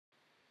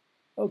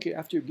Okay,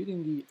 after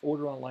getting the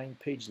order online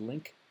page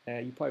link,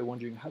 you're probably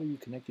wondering how do you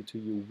connect it to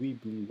your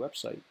Weebly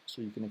website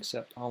so you can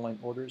accept online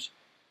orders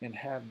and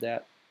have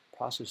that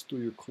processed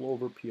through your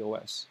Clover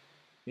POS.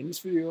 In this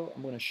video,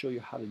 I'm going to show you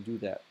how to do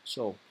that.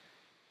 So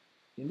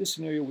in this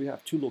scenario, we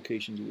have two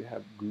locations. We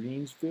have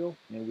Greensville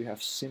and we have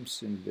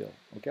Simpsonville.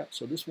 Okay,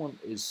 so this one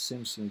is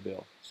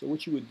Simpsonville. So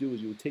what you would do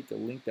is you would take the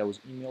link that was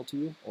emailed to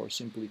you or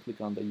simply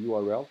click on the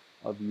URL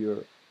of your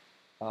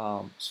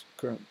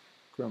current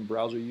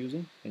browser you're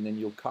using, and then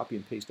you'll copy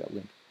and paste that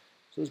link.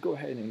 So let's go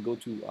ahead and go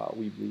to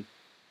Weebly.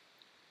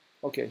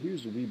 Okay,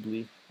 here's the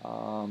Weebly.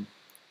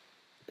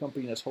 The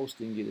company that's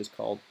hosting it is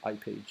called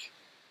iPage.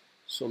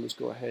 So let's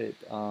go ahead,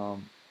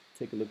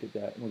 take a look at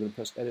that. And we're going to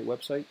press Edit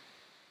Website.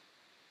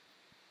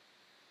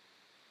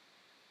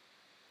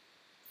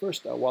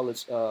 First, while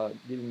it's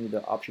giving me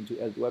the option to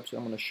edit the website,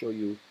 I'm going to show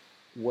you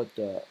what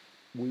the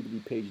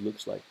Weebly page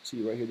looks like.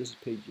 See right here, this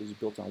page is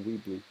built on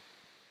Weebly.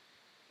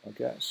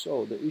 Okay,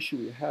 so the issue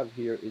we have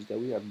here is that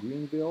we have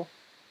Greenville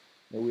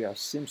and we have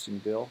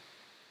Simpsonville,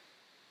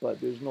 but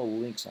there's no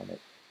links on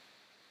it.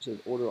 It says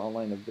order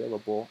online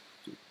available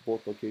to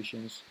both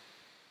locations,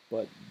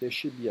 but there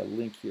should be a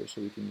link here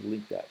so we can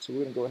link that. So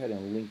we're going to go ahead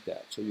and link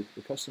that. So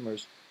the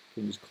customers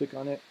can just click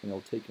on it and it'll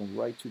take them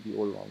right to the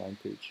order online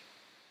page.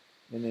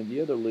 And then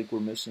the other link we're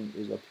missing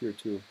is up here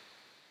too.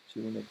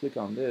 So when they click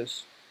on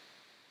this,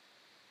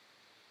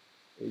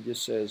 it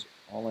just says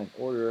online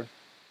order.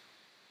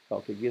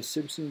 Okay, get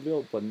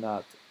Simpsonville, but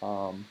not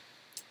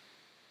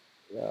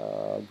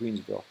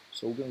Greensville.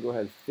 So we're going to go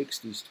ahead and fix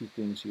these two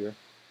things here.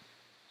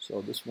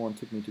 So this one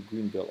took me to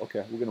Greenville.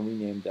 Okay, we're going to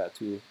rename that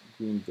to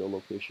Greenville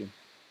location.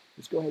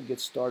 Let's go ahead and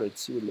get started,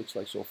 see what it looks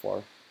like so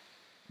far.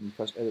 And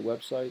press Edit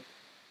Website.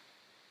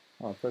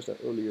 I pressed that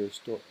earlier, it's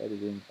still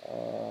editing.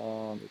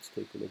 Let's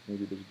take a look.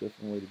 Maybe there's a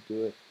different way to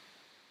do it.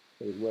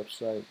 Edit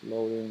Website,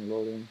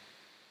 loading.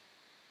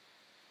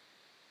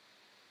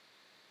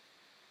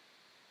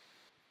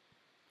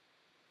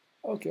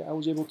 Okay, I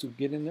was able to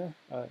get in there.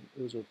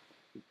 It was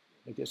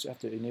I guess you have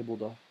to enable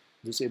the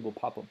disable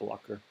pop-up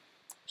blocker.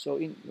 So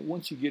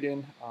once you get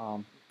in,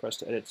 press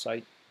the edit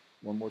site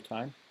one more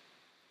time.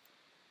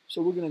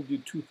 So we're going to do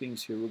two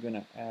things here. We're going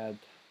to add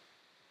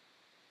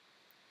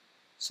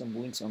some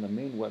links on the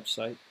main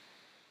website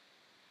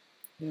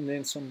and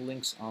then some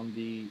links on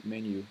the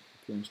menu,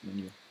 appearance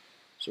menu.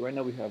 So right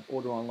now we have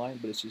order online,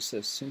 but it just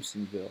says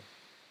Simpsonville.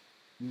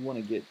 We want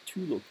to get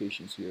two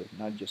locations here,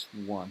 not just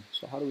one.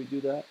 So how do we do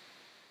that?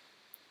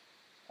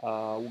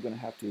 We're going to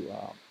have to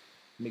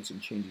make some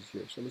changes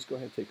here. So let's go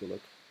ahead and take a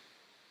look.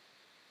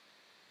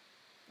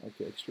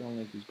 Okay, external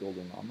link is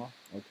Golden Llama.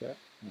 Okay.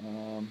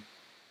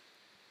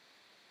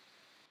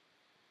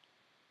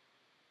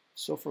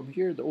 So from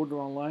here, the order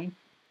online,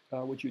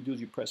 what you do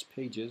is you press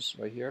pages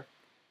right here,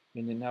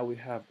 and then now we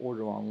have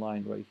order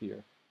online right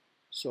here.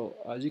 So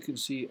as you can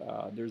see,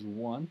 there's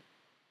one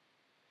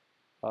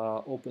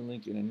open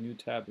link in a new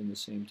tab in the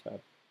same tab.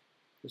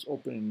 Let's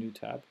open a new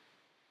tab.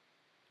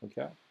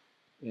 Okay,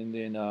 and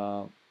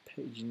then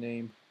page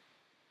name.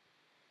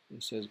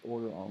 It says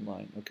order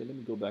online. Okay, let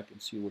me go back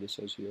and see what it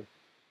says here.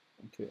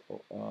 Okay,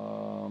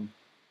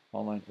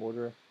 online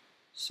order,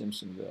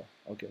 Simpsonville.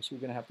 Okay, so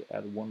we're gonna have to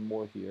add one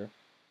more here.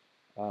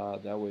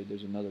 That way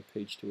there's another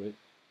page to it.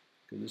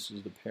 Okay, this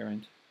is the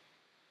parent,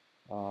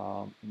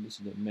 and this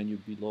is the menu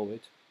below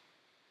it.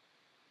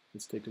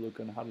 Let's take a look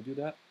on how to do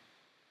that.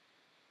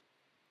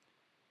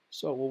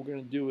 So what we're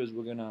gonna do is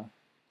we're gonna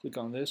click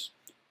on this,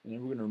 and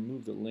then we're gonna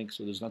remove the link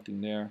so there's nothing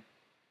there,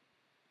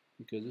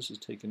 because this is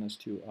taking us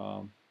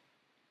to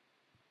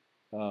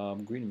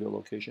Greenville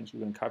location. So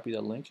we're gonna copy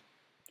that link,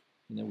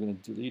 and then we're going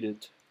to delete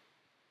it,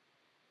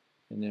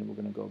 and then we're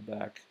going to go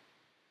back,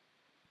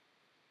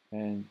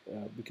 and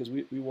because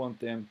we want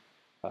them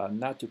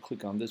not to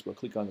click on this but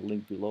click on the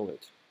link below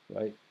it,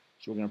 right?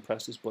 So we're going to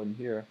press this button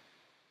here.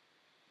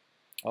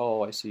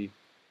 Oh, I see.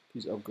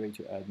 Please upgrade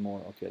to add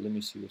more. Okay, let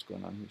me see what's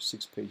going on here.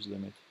 6-page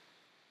limit.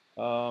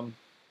 I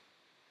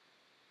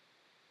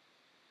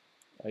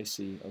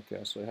see.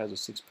 Okay, so it has a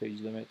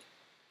 6-page limit.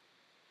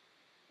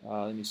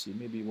 Let me see.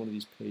 Maybe one of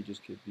these pages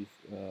could be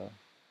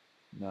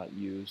not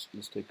used.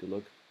 Let's take a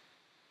look.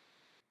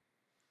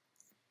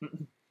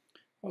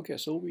 Okay,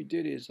 so what we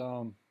did is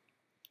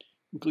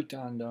we clicked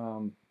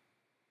on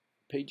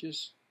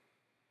pages.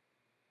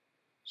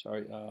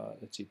 Sorry,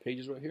 let's see,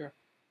 pages right here.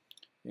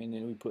 And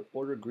then we put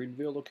order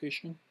Greenville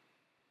location,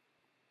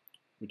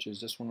 which is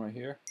this one right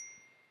here.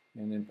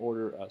 And then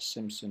order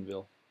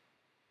Simpsonville,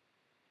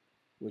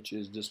 which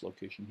is this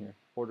location here.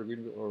 Order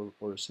Greenville or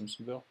order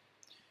Simpsonville.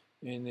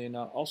 And then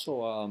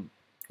also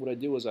what I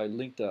did was I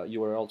linked the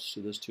URLs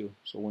to this too.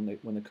 So when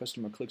the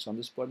customer clicks on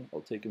this button,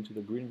 I'll take them to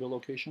the Greenville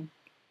location.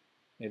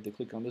 And if they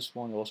click on this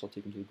one, it'll also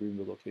take them to the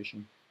Greenville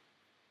location.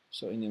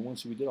 So, and then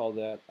once we did all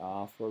that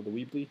for the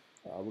Weebly,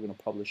 we're going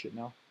to publish it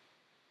now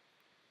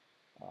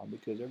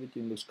because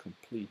everything looks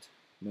complete.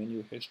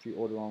 Menu, history,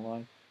 order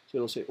online. So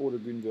it'll say order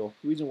Greenville.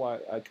 The reason why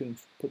I couldn't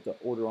put the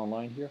order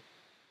online here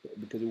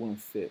because it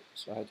wouldn't fit.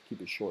 So I had to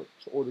keep it short.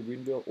 So order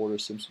Greenville, order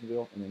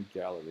Simpsonville, and then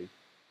gallery.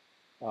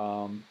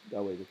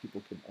 That way the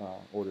people can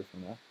order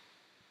from that,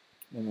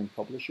 and then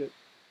publish it.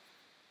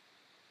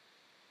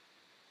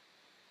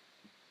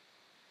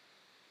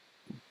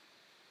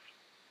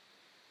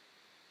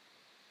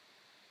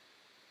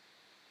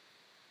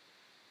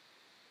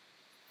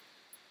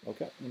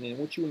 Okay, and then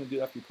what you want to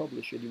do after you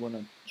publish it, you want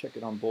to check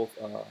it on both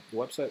the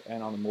website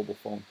and on the mobile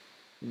phone,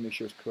 and make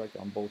sure it's correct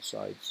on both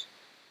sides.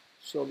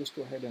 So let's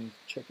go ahead and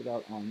check it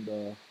out on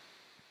the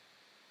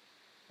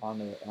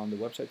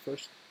website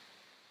first.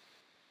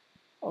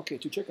 Okay,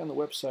 to check on the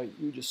website,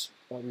 you just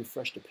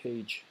refresh the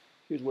page.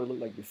 Here's what it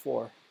looked like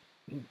before.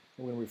 I'm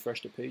going to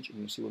refresh the page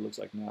and you see what it looks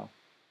like now.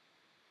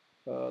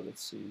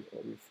 Let's see,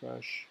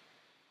 refresh.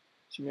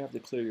 So you may have to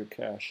clear your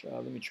cache.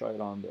 Let me try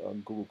it on the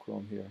Google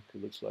Chrome here.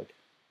 It looks like.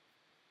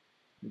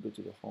 Let me go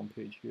to the home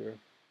page here.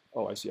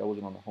 Oh, I see. I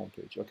wasn't on the home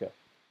page. Okay.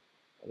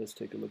 Let's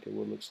take a look at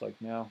what it looks like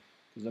now.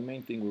 Because the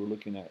main thing we were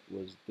looking at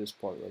was this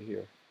part right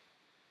here.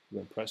 We're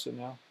going to press it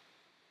now.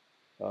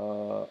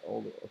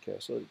 Okay,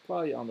 so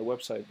probably on the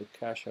website the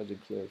cache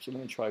hasn't cleared. So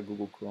let me try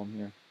Google Chrome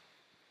here.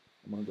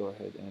 I'm going to go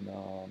ahead and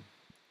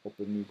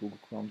open new Google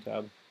Chrome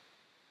tab.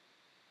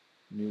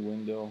 New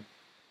window.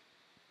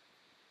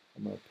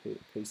 I'm going to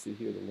paste it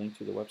here, the link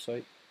to the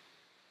website.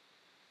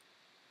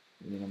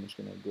 And then I'm just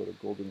going to go to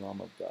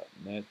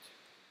goldenllama.net.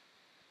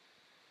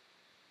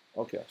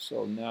 Okay,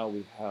 so now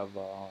we have,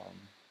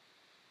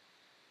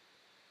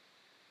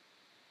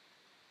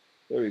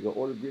 there we go,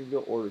 order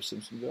Greenville, order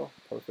Simpsonville,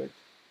 perfect.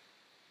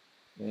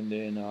 And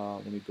then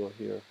let me go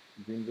here,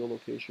 Greenville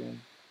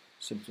location,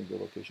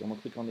 Simpsonville location. I'm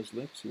going to click on this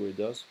link, see what it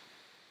does.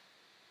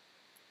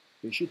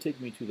 It should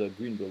take me to the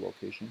Greenville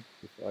location,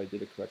 if I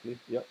did it correctly.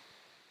 Yep,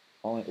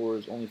 online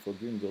orders only for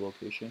Greenville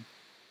location.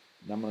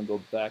 Now I'm going to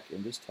go back,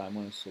 and this time I'm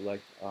going to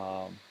select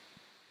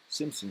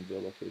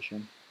Simpsonville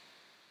location.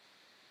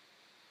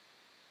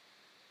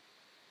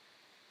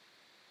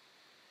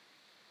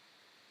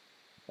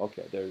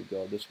 Okay, there we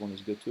go. This one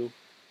is good too.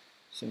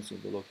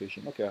 Simpsonville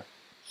location. Okay,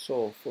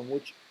 so from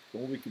what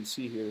we can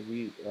see here,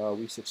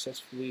 we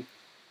successfully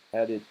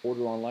added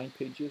order online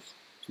pages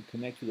to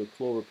connect to the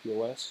Clover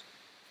POS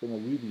from the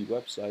Weebly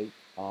website,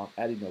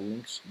 adding the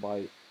links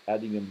by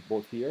adding them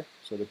both here,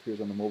 so it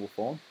appears on the mobile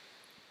phone,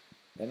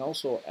 and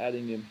also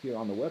adding them here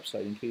on the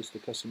website in case the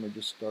customer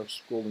just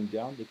starts scrolling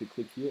down. They could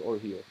click here or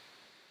here,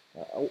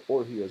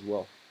 or here as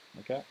well.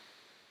 Okay,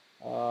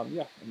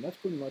 yeah, and that's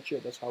pretty much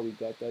it. That's how we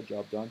got that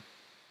job done.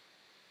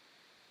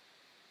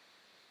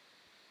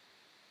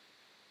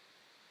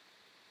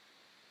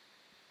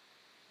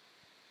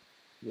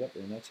 Yep,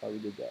 and that's how we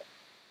did that.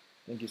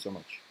 Thank you so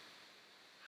much.